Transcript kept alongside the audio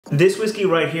This whiskey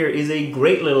right here is a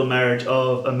great little marriage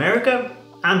of America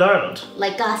and Ireland.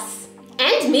 Like us.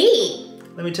 And me.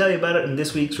 Let me tell you about it in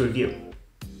this week's review.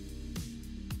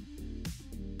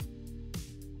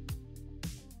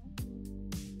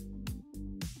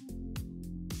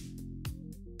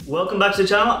 Welcome back to the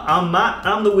channel. I'm Matt,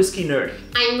 I'm the whiskey nerd.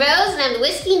 I'm Rose and I'm the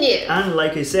whiskey noob. And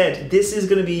like I said, this is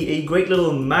going to be a great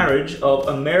little marriage of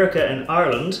America and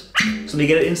Ireland. So let me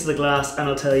get it into the glass and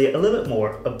I'll tell you a little bit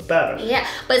more about it. Yeah,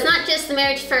 but it's not just the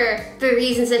marriage for the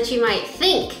reasons that you might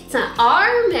think. It's not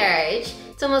our marriage,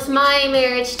 it's almost my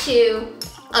marriage to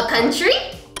a country.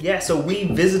 Yeah, so we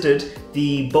visited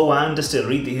the Boann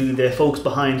Distillery, the folks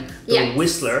behind the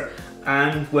Whistler.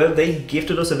 And well, they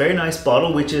gifted us a very nice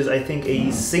bottle, which is, I think, a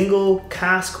single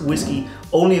cask whiskey,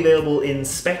 only available in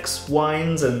Spec's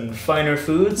wines and finer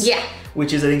foods. Yeah.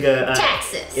 Which is, I think,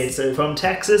 Texas. It's from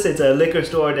Texas. It's a liquor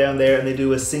store down there, and they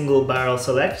do a single barrel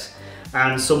select.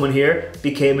 And someone here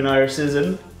became an Irish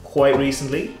citizen quite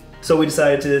recently. So we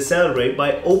decided to celebrate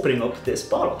by opening up this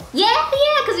bottle. Yeah,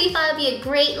 because we thought it'd be a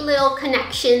great little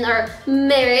connection or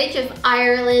marriage of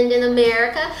Ireland and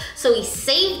America. So we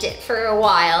saved it for a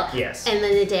while. Yes. And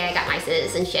then the day I got my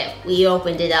citizenship, we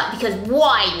opened it up because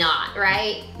why not,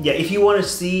 right? Yeah, if you want to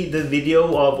see the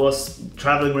video of us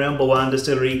traveling around Boann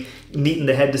Distillery, meeting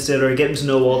the head distiller, getting to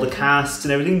know all the casks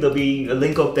and everything, there'll be a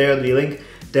link up there, there'll be a link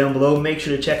down below. Make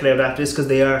sure to check it out after this because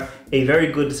they are a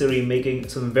very good distillery making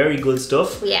some very good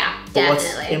stuff. Yeah, but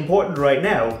definitely. What's important right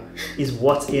now is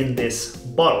what's in this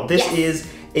bottle. This is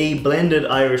a blended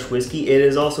Irish whiskey. It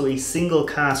is also a single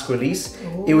cask release.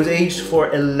 Ooh. It was aged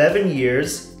for 11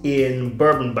 years in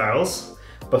bourbon barrels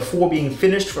before being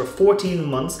finished for 14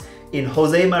 months in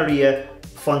Jose Maria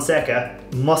Fonseca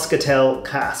Moscatel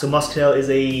cask. So Moscatel is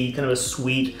a kind of a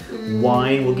sweet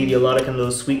wine. Will give you a lot of kind of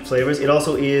those sweet flavors. It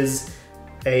also is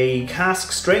a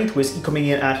cask strength whiskey coming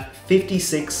in at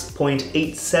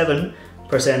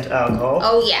 56.87% alcohol.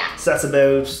 Oh yeah. So that's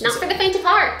about... Not for the faint of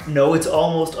heart. No, it's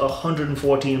almost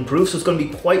 114 proof, so it's going to be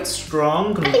quite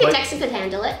strong. I think a Texan could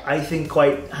handle it. I think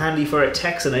quite handy for a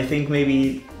Texan. I think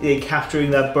maybe capturing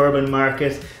that bourbon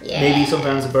market. Yeah. Maybe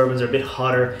sometimes the bourbons are a bit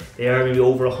hotter. They are maybe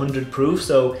over 100 proof,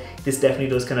 so this definitely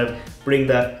does kind of bring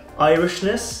that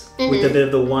Irishness with a bit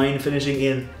of the wine finishing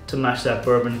in to match that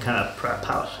bourbon kind of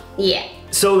palate. Yeah.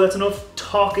 So that's enough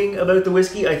talking about the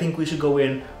whiskey. I think we should go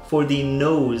in for the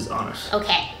nose on it.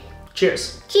 Okay.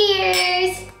 Cheers.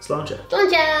 Cheers. Sláinte.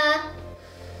 Sláinte.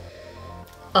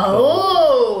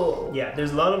 Oh. Yeah,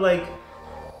 there's a lot of like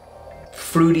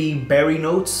fruity berry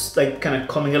notes like kind of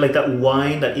coming in, like that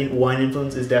wine, wine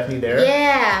influence is definitely there.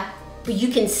 Yeah. But you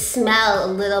can smell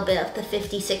a little bit of the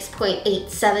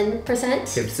 56.87%.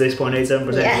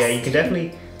 56.87%, yes. Yeah, you can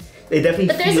definitely, it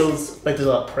definitely feels like there's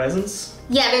a lot of presence.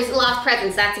 Yeah, there's a lot of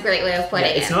presence, that's a great way of putting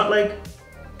it. It's not like...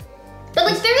 But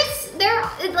like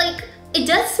it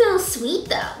does smell sweet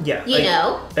though. Yeah. You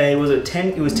know? It was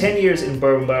 10 years in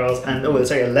bourbon barrels and,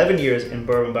 11 years in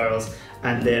bourbon barrels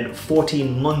and then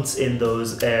 14 months in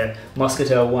those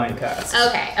Moscatel wine casks.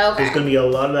 Okay. There's going to be a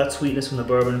lot of that sweetness from the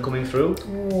bourbon coming through.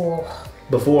 Ooh.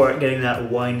 Before getting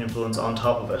that wine influence on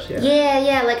top of it.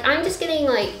 Yeah, like I'm just getting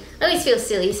like, I always feel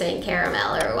silly saying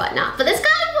caramel or whatnot, but that's kind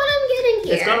of what I'm getting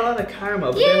here. It's got a lot of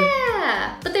caramel.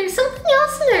 But but there's something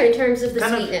else in there in terms of the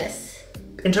sweetness.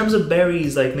 In terms of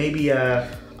berries, like maybe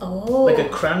like a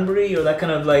cranberry or that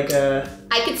kind of like a...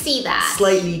 I could see that.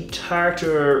 Slightly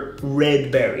tartar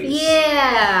red berries.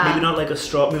 Yeah. Maybe not like a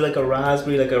strawberry, maybe like a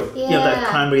raspberry, like a, you know, that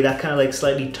cranberry, that kind of like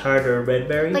slightly tartar red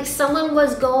berry. Like someone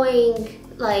was going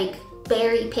like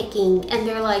berry picking and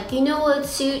they're like, you know what would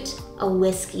suit a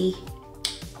whiskey?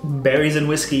 Berries and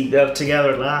whiskey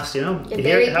together at last, you know? Have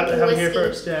it here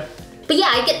first, yeah. But yeah,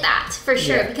 I get that for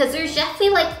sure because there's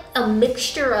definitely like a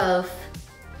mixture of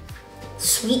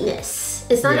sweetness.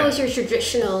 It's not always your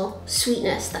traditional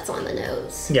sweetness that's on the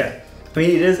nose. Yeah. I mean,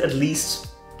 it is at least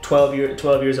 12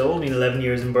 years old. I mean, 11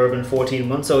 years in bourbon, 14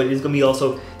 months. So it is going to be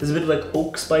also, there's a bit of like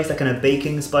oak spice, that kind of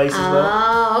baking spice as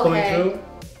well coming through.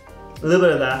 A little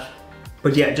bit of that.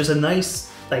 But yeah, just a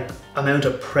nice like amount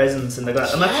of presence in the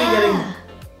glass. I'm actually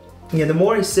getting, the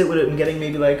more I sit with it, I'm getting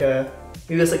maybe like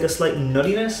maybe it's like a slight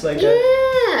nuttiness. Like but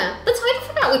it's hard to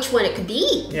figure out which one it could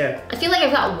be. Yeah. I feel like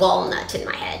I've got walnut in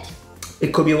my head.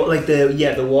 It could be like the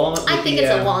walnut. I think it's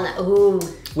a walnut. Ooh.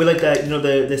 With like that, you know,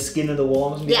 the skin of the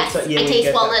walnut. Yes, I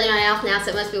taste walnut in my mouth now,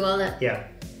 so it must be walnut. Yeah.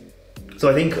 So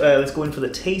I think let's go in for the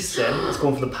taste then. Let's go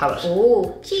in for the palate.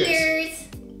 Oh, cheers.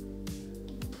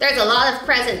 There's a lot of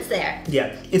presence there.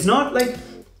 Yeah, it's not the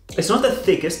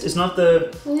thickest. It's not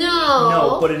the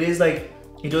no, but it is like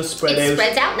it does spread out. It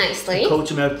spreads out nicely.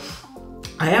 Coat your mouth.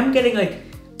 I am getting like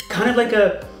kind of like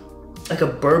a like a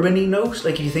bourbon-y note.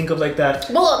 Like if you think of like that.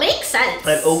 Well, it makes sense.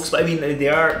 Like oaks, but I mean they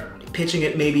are pitching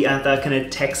it maybe at that kind of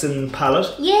Texan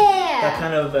palate. Yeah. That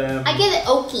kind of. I get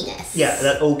the oakiness. Yeah,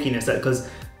 that oakiness. That because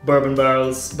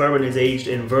bourbon is aged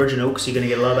in virgin oak, so you're gonna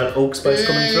get a lot of that oak spice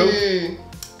coming through.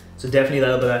 So definitely a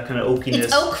little bit of that kind of oakiness.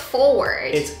 It's oak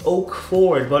forward. It's oak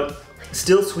forward, but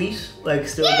still sweet. Like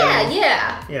still.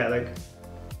 Yeah. Yeah, like.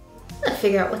 I gotta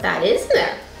figure out what that is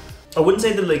there. I wouldn't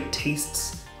say that it like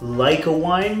tastes like a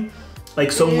wine. Like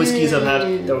some whiskeys I've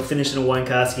had that were finished in a wine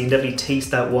cask, you can definitely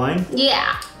taste that wine.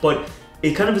 Yeah. But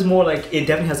it kind of is more like, it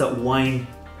definitely has that wine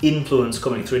influence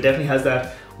coming through. It definitely has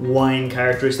that wine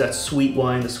characteristic, that sweet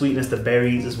wine, the sweetness, the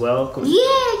berries as well.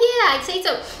 Yeah, I'd say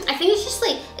so. I think it's just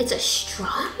like, it's a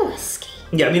strong whiskey.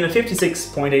 Yeah, I mean at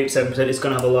 56.87%, it's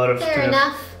going to have a lot of kind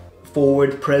of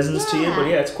forward presence to you. But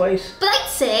yeah, it's quite... But I'd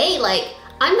say, like,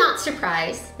 I'm not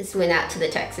surprised this went out to the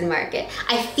Texan market.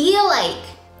 I feel like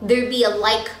there'd be a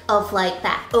of like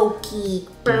that oaky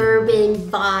bourbon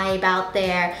vibe out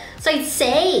there. So I'd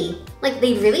say like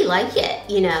they really like it,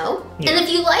 you know? Yeah. And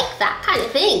if you like that kind of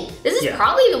thing, this is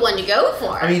probably the one to go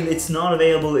for. I mean, it's not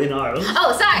available in Ireland.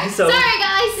 Oh, sorry. Sorry,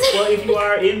 guys. Well, if you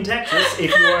are in Texas,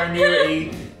 if you are near a,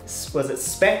 was it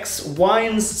Spec's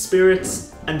Wines,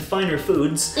 Spirits and Finer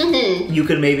Foods, you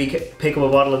can maybe pick up a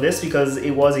bottle of this because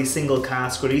it was a single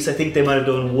cask release. I think they might have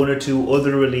done one or two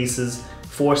other releases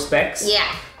for Specs.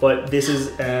 Yeah. But this is...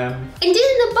 And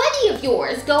didn't the buddy of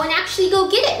yours go and actually go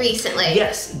get it recently?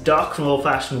 Yes, Doc from Old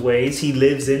Fashioned Ways. He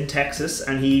lives in Texas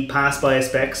and he passed by a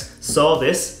Specs, saw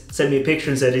this, sent me a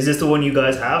picture and said, is this the one you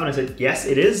guys have? And I said, yes,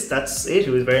 it is. That's it. It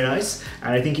was very nice.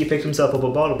 And I think he picked himself up a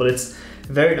bottle, but it's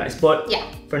very nice. But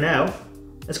for now,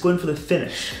 let's go in for the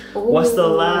finish. Ooh. What's the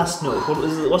last note?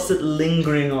 What's it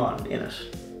lingering on in it?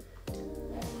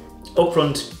 Up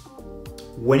front,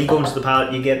 when you go into the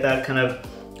palate, you get that kind of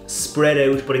spread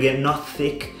out, but again, not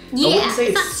thick. Yeah, I wouldn't say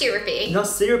it's not syrupy. Not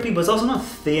syrupy, but it's also not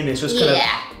thin. It's just kind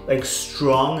of like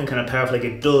strong and kind of powerful. Like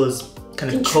it does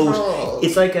kind of coat.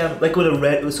 It's like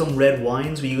with some red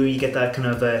wines where you get that kind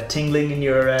of tingling in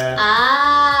your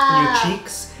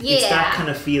cheeks. Yeah. It's that kind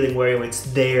of feeling where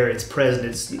it's there, it's present,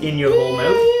 it's in your whole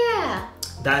mouth.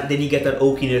 Yeah. Then you get that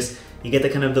oakiness. You get the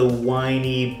kind of the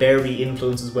winey berry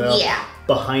influence as well. Yeah.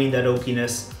 Behind that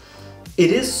oakiness.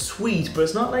 It is sweet, but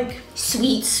it's not like...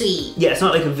 Sweet. Yeah, it's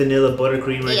not like a vanilla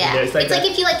buttercream right there. It's like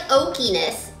if you like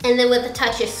oakiness, and then with a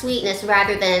touch of sweetness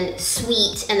rather than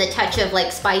sweet and the touch of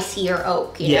like spicy or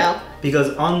oak, you know?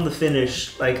 Because on the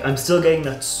finish, like I'm still getting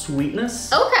that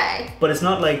sweetness. Okay. But it's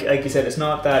not like you said, it's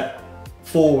not that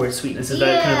forward sweetness. It's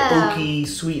that kind of oaky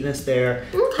sweetness there.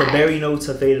 Okay. The berry notes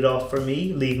have faded off for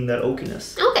me, leaving that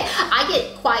oakiness. Okay, I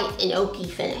get quite an oaky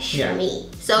finish for me.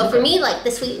 So for me, like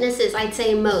the sweetness is, I'd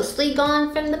say, mostly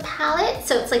gone from the palate.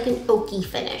 So it's like an oaky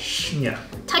finish. Yeah.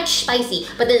 Touch spicy,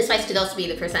 but then the spice could also be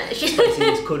the percentage.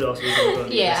 Spicy could also be the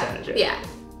percentage. Yeah.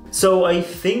 So I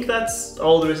think that's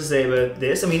all there is to say about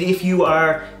this. I mean, if you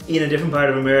are in a different part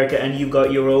of America and you've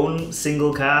got your own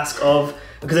single cask of,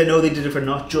 because I know they did it for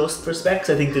not just for Specs,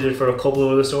 I think they did it for a couple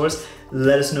of other stores,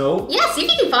 let us know. Yeah, see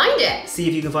if you can find it. See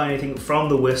if you can find anything from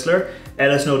the Whistler.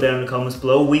 Let us know down in the comments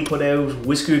below. We put out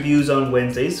whiskey reviews on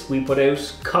Wednesdays. We put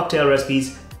out cocktail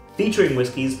recipes featuring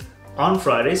whiskeys on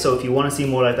Fridays. So if you want to see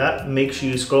more like that, make sure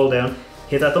you scroll down,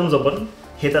 hit that thumbs up button,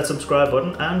 hit that subscribe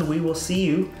button, and we will see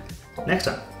you next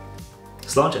time.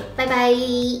 Sláinte. Bye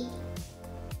bye.